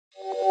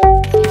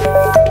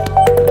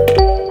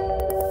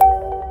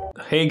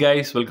Hey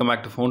guys, welcome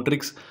back to Phone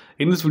Tricks.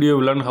 In this video,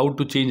 we'll learn how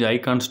to change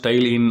icon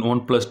style in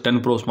Oneplus 10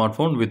 Pro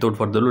smartphone. Without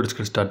further ado, let's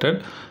get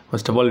started.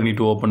 First of all, you need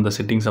to open the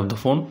settings of the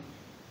phone.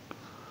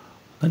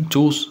 Then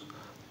choose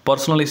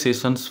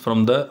personalizations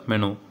from the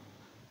menu.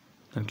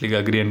 Then click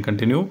agree and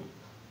continue.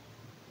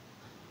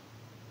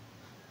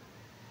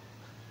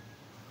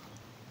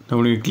 Now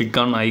when you click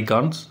on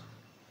icons,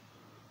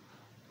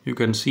 you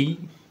can see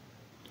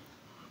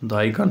the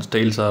icon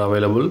styles are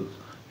available.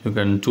 You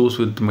can choose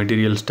with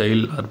material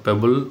style or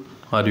pebble,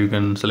 or you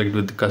can select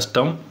with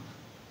custom.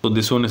 So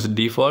this one is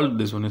default,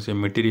 this one is a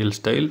material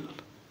style.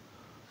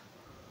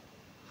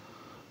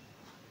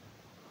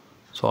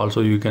 So also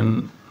you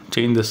can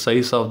change the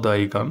size of the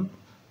icon.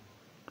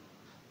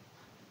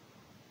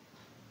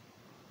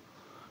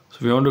 So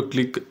if you want to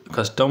click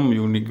custom,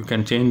 you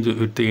can change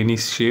with any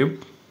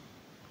shape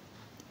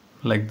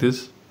like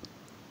this.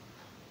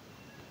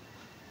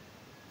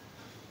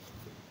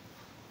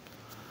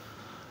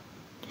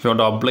 If you want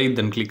to apply,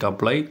 then click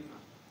apply.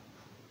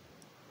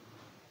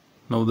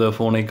 Now the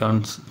phone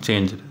icons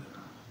changed.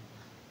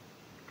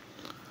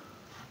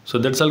 So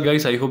that's all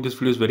guys. I hope this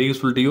video is very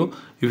useful to you.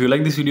 If you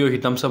like this video,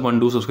 hit thumbs up and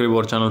do subscribe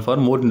our channel for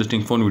more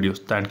interesting phone videos.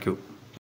 Thank you.